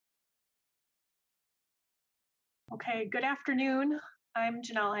Okay, good afternoon. I'm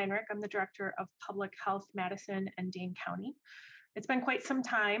Janelle Heinrich. I'm the Director of Public Health Madison and Dane County. It's been quite some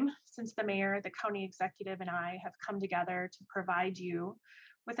time since the mayor, the county executive, and I have come together to provide you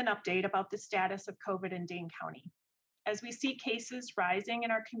with an update about the status of COVID in Dane County. As we see cases rising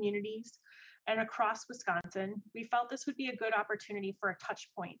in our communities and across Wisconsin, we felt this would be a good opportunity for a touch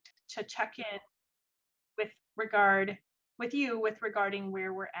point to check in with regarding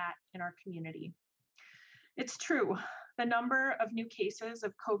where we're at in our community. It's true. The number of new cases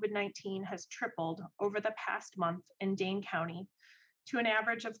of COVID-19 has tripled over the past month in Dane County to an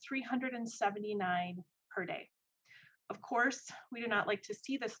average of 379 per day. Of course, we do not like to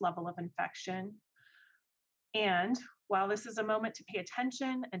see this level of infection. And while this is a moment to pay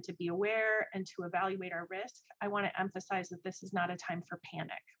attention and to be aware and to evaluate our risk, I want to emphasize that this is not a time for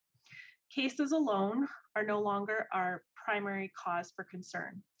panic. Cases alone are no longer our primary cause for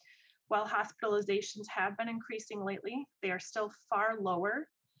concern. While hospitalizations have been increasing lately, they are still far lower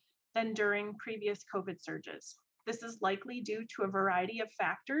than during previous COVID surges. This is likely due to a variety of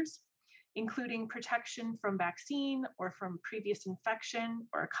factors, including protection from vaccine or from previous infection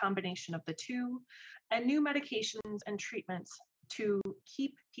or a combination of the two, and new medications and treatments to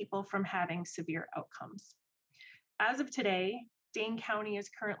keep people from having severe outcomes. As of today, Dane County is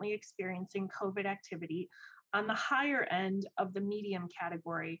currently experiencing COVID activity on the higher end of the medium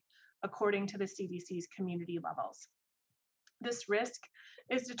category, according to the CDC's community levels. This risk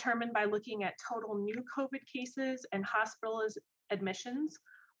is determined by looking at total new COVID cases and hospital admissions,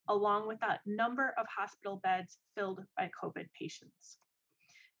 along with that number of hospital beds filled by COVID patients.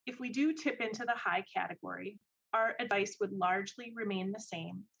 If we do tip into the high category, our advice would largely remain the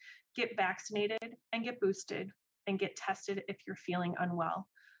same. Get vaccinated and get boosted and get tested if you're feeling unwell.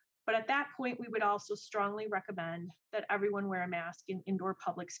 But at that point, we would also strongly recommend that everyone wear a mask in indoor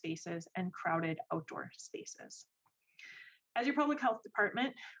public spaces and crowded outdoor spaces. As your public health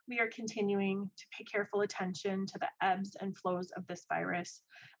department, we are continuing to pay careful attention to the ebbs and flows of this virus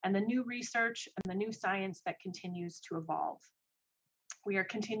and the new research and the new science that continues to evolve. We are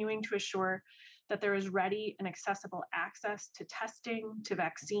continuing to assure that there is ready and accessible access to testing, to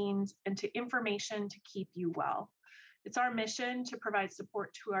vaccines, and to information to keep you well. It's our mission to provide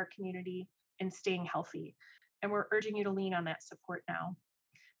support to our community in staying healthy, and we're urging you to lean on that support now.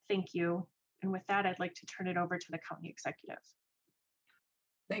 Thank you. And with that, I'd like to turn it over to the county executive.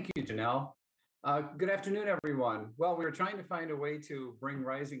 Thank you, Janelle. Good afternoon, everyone. Well, we were trying to find a way to bring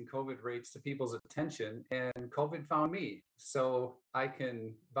rising COVID rates to people's attention, and COVID found me. So I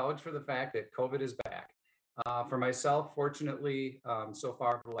can vouch for the fact that COVID is back. For myself, fortunately, so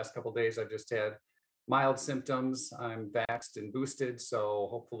far for the last couple of days, I've just had mild symptoms. I'm vaxxed and boosted, so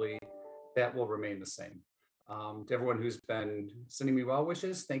hopefully that will remain the same. To everyone who's been sending me well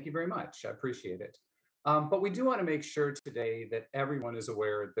wishes, thank you very much. I appreciate it. But we do want to make sure today that everyone is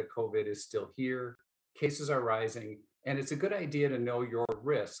aware that COVID is still here, cases are rising, and it's a good idea to know your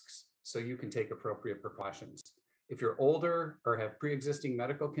risks so you can take appropriate precautions. If you're older or have pre-existing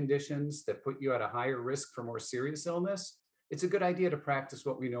medical conditions that put you at a higher risk for more serious illness, it's a good idea to practice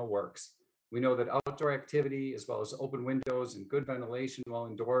what we know works. We know that outdoor activity, as well as open windows and good ventilation while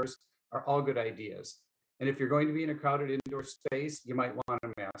indoors, are all good ideas. And if you're going to be in a crowded indoor space, you might want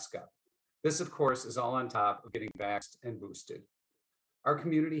a mask up. This, of course, is all on top of getting vaxxed and boosted. Our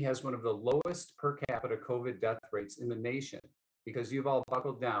community has one of the lowest per capita COVID death rates in the nation because you've all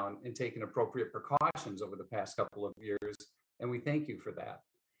buckled down and taken appropriate precautions over the past couple of years, and we thank you for that.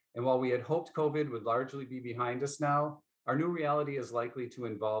 And while we had hoped COVID would largely be behind us now, our new reality is likely to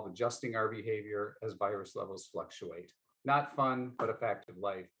involve adjusting our behavior as virus levels fluctuate. Not fun, but a fact of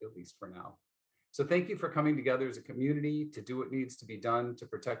life, at least for now. So thank you for coming together as a community to do what needs to be done to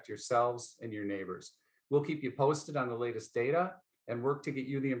protect yourselves and your neighbors. We'll keep you posted on the latest data and work to get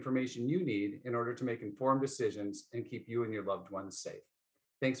you the information you need in order to make informed decisions and keep you and your loved ones safe.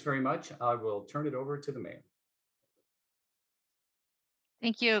 Thanks very much. I will turn it over to the mayor.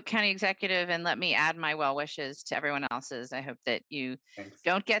 Thank you, County Executive, and let me add my well wishes to everyone else's. I hope that you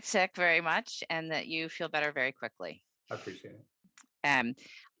don't get sick very much and that you feel better very quickly. I appreciate it.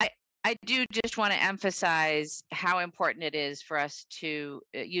 I do just want to emphasize how important it is for us to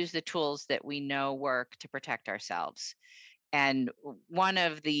use the tools that we know work to protect ourselves. And one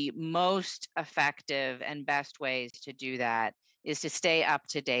of the most effective and best ways to do that is to stay up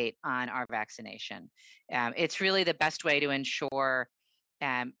to date on our vaccination. It's really the best way to ensure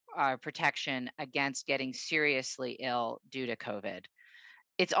our protection against getting seriously ill due to COVID.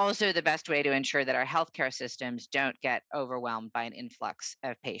 It's also the best way to ensure that our healthcare systems don't get overwhelmed by an influx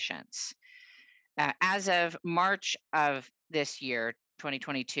of patients. As of March of this year,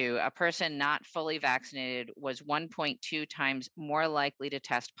 2022, a person not fully vaccinated was 1.2 times more likely to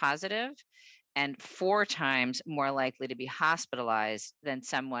test positive and 4 times more likely to be hospitalized than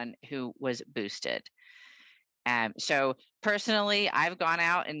someone who was boosted. So personally, I've gone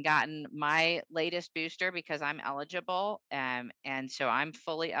out and gotten my latest booster because I'm eligible. And so I'm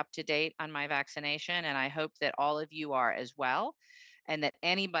fully up to date on my vaccination. And I hope that all of you are as well. And that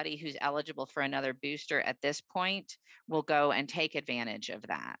anybody who's eligible for another booster at this point will go and take advantage of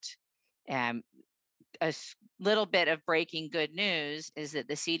that. Um, little bit of breaking good news is that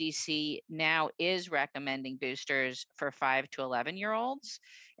the CDC now is recommending boosters for 5 to 11-year-olds.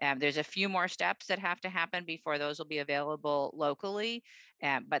 There's a few more steps that have to happen before those will be available locally.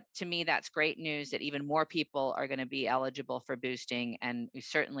 But to me, that's great news that even more people are going to be eligible for boosting. And we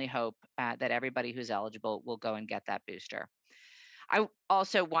certainly hope that everybody who's eligible will go and get that booster. I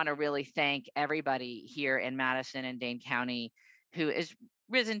also want to really thank everybody here in Madison and Dane County who has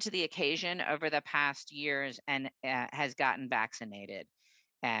risen to the occasion over the past years and has gotten vaccinated.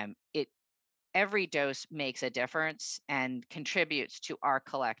 It every dose makes a difference and contributes to our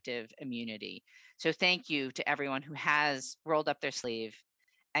collective immunity. So thank you to everyone who has rolled up their sleeve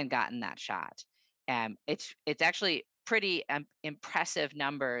and gotten that shot. It's actually pretty impressive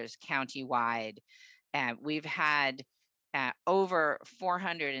numbers countywide. We've had over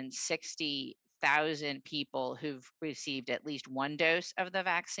 460,000 people who've received at least one dose of the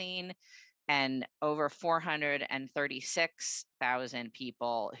vaccine, and over 436,000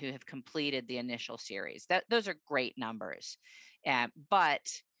 people who have completed the initial series. Those are great numbers. But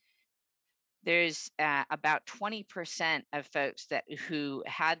there's about 20% of folks who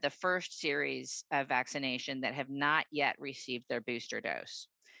had the first series of vaccination that have not yet received their booster dose.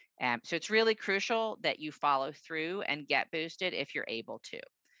 So it's really crucial that you follow through and get boosted if you're able to.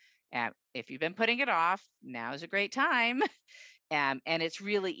 If you've been putting it off, now is a great time. And it's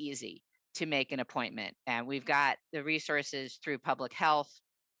really easy to make an appointment. And we've got the resources through public health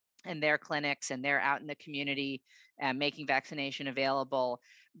and their clinics, and they're out in the community making vaccination available.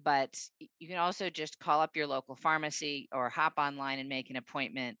 But you can also just call up your local pharmacy or hop online and make an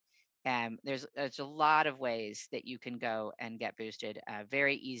appointment. There's a lot of ways that you can go and get boosted,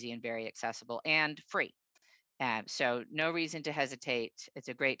 very easy and very accessible and free. So no reason to hesitate. It's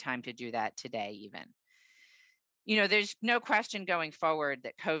a great time to do that today, even. There's no question going forward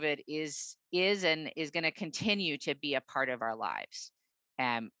that COVID is and is going to continue to be a part of our lives.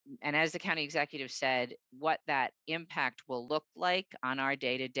 And as the county executive said, what that impact will look like on our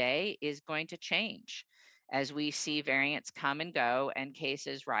day to day is going to change as we see variants come and go and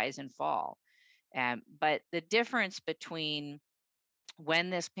cases rise and fall. But the difference between when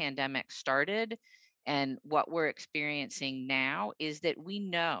this pandemic started and what we're experiencing now is that we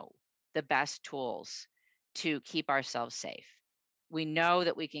know the best tools to keep ourselves safe. We know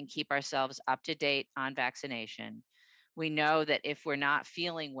that we can keep ourselves up to date on vaccination. We know that if we're not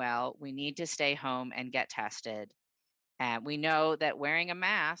feeling well, we need to stay home and get tested. We know that wearing a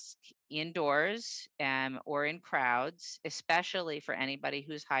mask indoors or in crowds, especially for anybody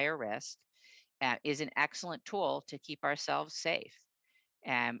who's higher risk, is an excellent tool to keep ourselves safe.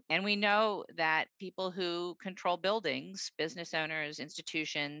 And we know that people who control buildings, business owners,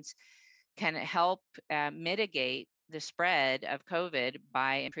 institutions, can help mitigate the spread of COVID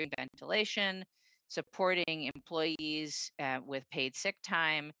by improving ventilation, supporting employees with paid sick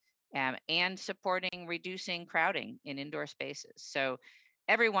time, and supporting reducing crowding in indoor spaces. So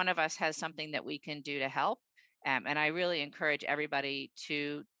every one of us has something that we can do to help. And I really encourage everybody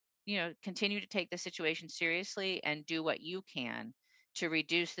to, continue to take the situation seriously and do what you can to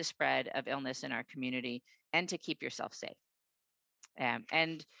reduce the spread of illness in our community and to keep yourself safe.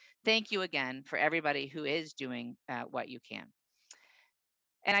 And thank you again for everybody who is doing what you can.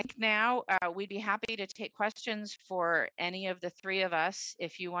 And I think now we'd be happy to take questions for any of the three of us.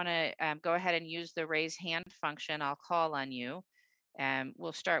 If you want to go ahead and use the raise hand function, I'll call on you.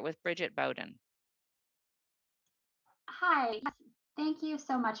 We'll start with Bridget Bowden. Hi, thank you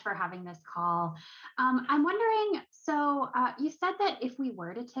so much for having this call. I'm wondering, so you said that if we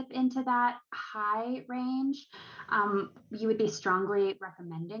were to tip into that high range, you would be strongly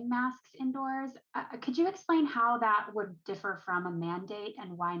recommending masks indoors. Could you explain how that would differ from a mandate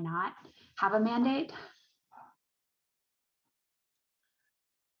and why not have a mandate?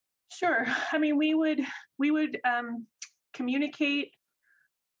 Sure. I mean, we would communicate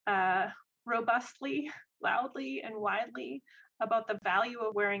robustly, loudly, and widely about the value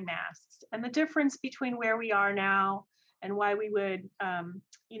of wearing masks and the difference between where we are now and why we would,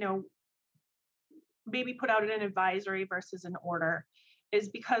 maybe put out an advisory versus an order is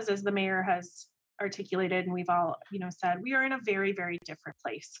because, as the mayor has articulated and we've all, said, we are in a very, very different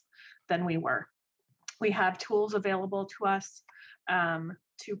place than we were. We have tools available to us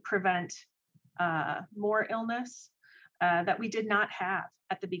to prevent more illness that we did not have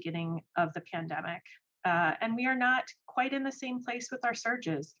at the beginning of the pandemic. And we are not quite in the same place with our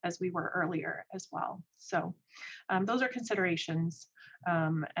surges as we were earlier as well. So those are considerations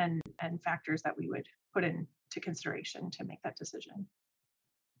and factors that we would put into consideration to make that decision.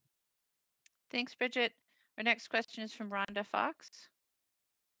 Thanks, Bridget. Our next question is from Rhonda Fox.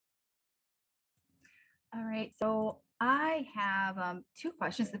 All right, so I have two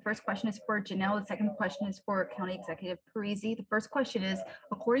questions. The first question is for Janelle. The second question is for County Executive Parisi. The first question is,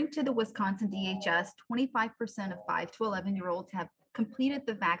 according to the Wisconsin DHS, 25% of 5 to 11-year-olds have completed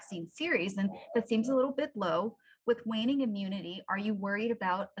the vaccine series, and that seems a little bit low. With waning immunity, are you worried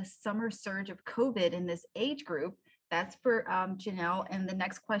about a summer surge of COVID in this age group? That's for Janelle. And the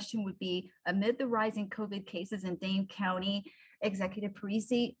next question would be, amid the rising COVID cases in Dane County, Executive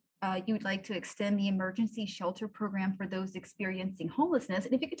Parisi, you would like to extend the emergency shelter program for those experiencing homelessness.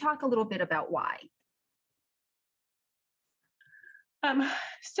 And if you could talk a little bit about why.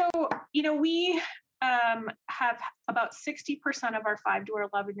 We have about 60% of our 5 to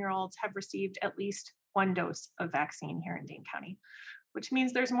 11-year-olds have received at least one dose of vaccine here in Dane County, which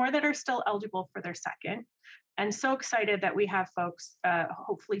means there's more that are still eligible for their second. And so excited that we have folks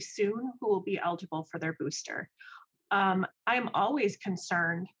hopefully soon who will be eligible for their booster. I'm always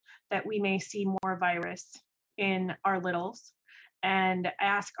concerned that we may see more virus in our littles and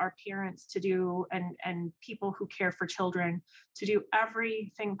ask our parents to do and people who care for children to do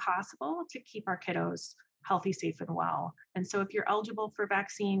everything possible to keep our kiddos healthy, safe, and well. And so if you're eligible for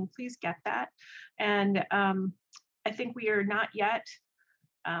vaccine, please get that. And I think we are not yet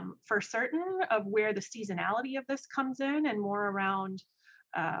for certain of where the seasonality of this comes in and more around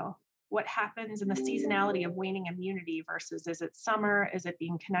what happens in the seasonality of waning immunity versus is it summer, is it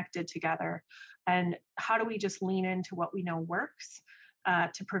being connected together? And how do we just lean into what we know works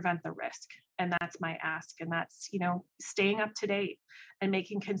to prevent the risk? And that's my ask. And that's, staying up to date and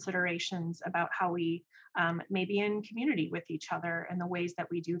making considerations about how we may be in community with each other and the ways that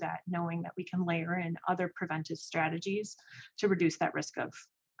we do that, knowing that we can layer in other preventive strategies to reduce that risk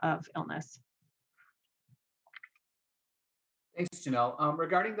of illness. Thanks, Janelle.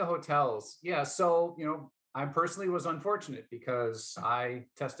 Regarding the hotels, yeah, so, I personally was unfortunate because I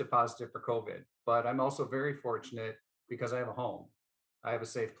tested positive for COVID, but I'm also very fortunate because I have a home. I have a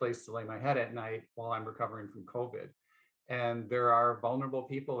safe place to lay my head at night while I'm recovering from COVID. And there are vulnerable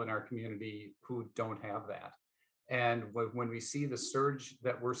people in our community who don't have that. And when we see the surge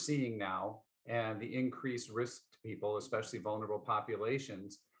that we're seeing now and the increased risk to people, especially vulnerable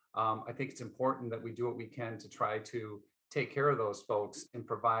populations, I think it's important that we do what we can to try to take care of those folks and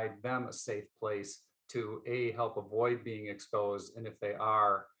provide them a safe place to help avoid being exposed. And if they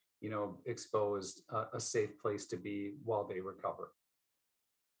are, exposed, a safe place to be while they recover.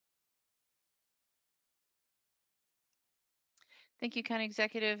 Thank you, County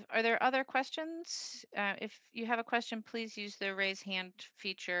Executive. Are there other questions? If you have a question, please use the raise hand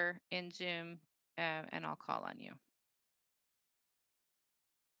feature in Zoom and I'll call on you.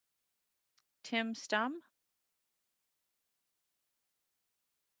 Tim Stum.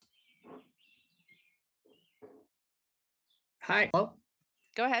 Hi. Hello.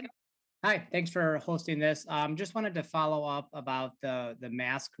 Go ahead. Hi, thanks for hosting this. Just wanted to follow up about the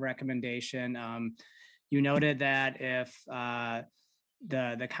mask recommendation. You noted that if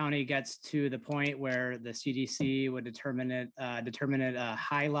the county gets to the point where the CDC would determine it a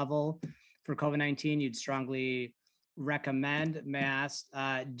high level for COVID-19, you'd strongly recommend masks.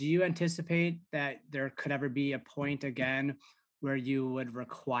 Do you anticipate that there could ever be a point again where you would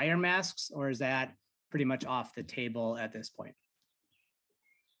require masks, or is that pretty much off the table at this point?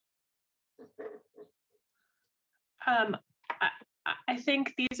 I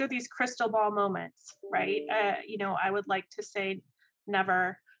think these are these crystal ball moments, right? I would like to say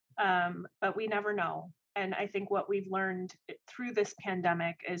never, but we never know. And I think what we've learned through this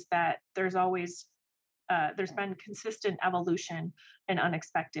pandemic is that there's been consistent evolution and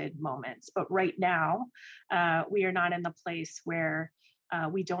unexpected moments. But right now, we are not in the place where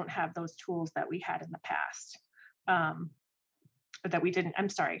we don't have those tools that we had in the past.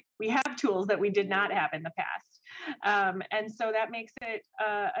 We have tools that we did not have in the past. And so that makes it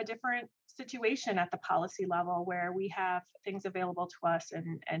a different situation at the policy level where we have things available to us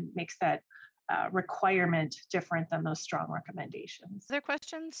and makes that requirement different than those strong recommendations. Other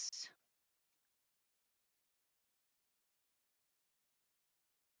questions?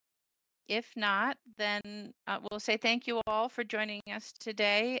 if not, then we'll say thank you all for joining us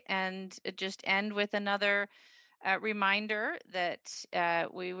today, and just end with another reminder that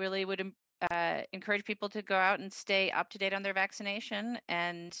we really would encourage people to go out and stay up to date on their vaccination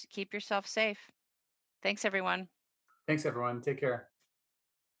and keep yourself safe. Thanks, everyone. Thanks, everyone. Take care.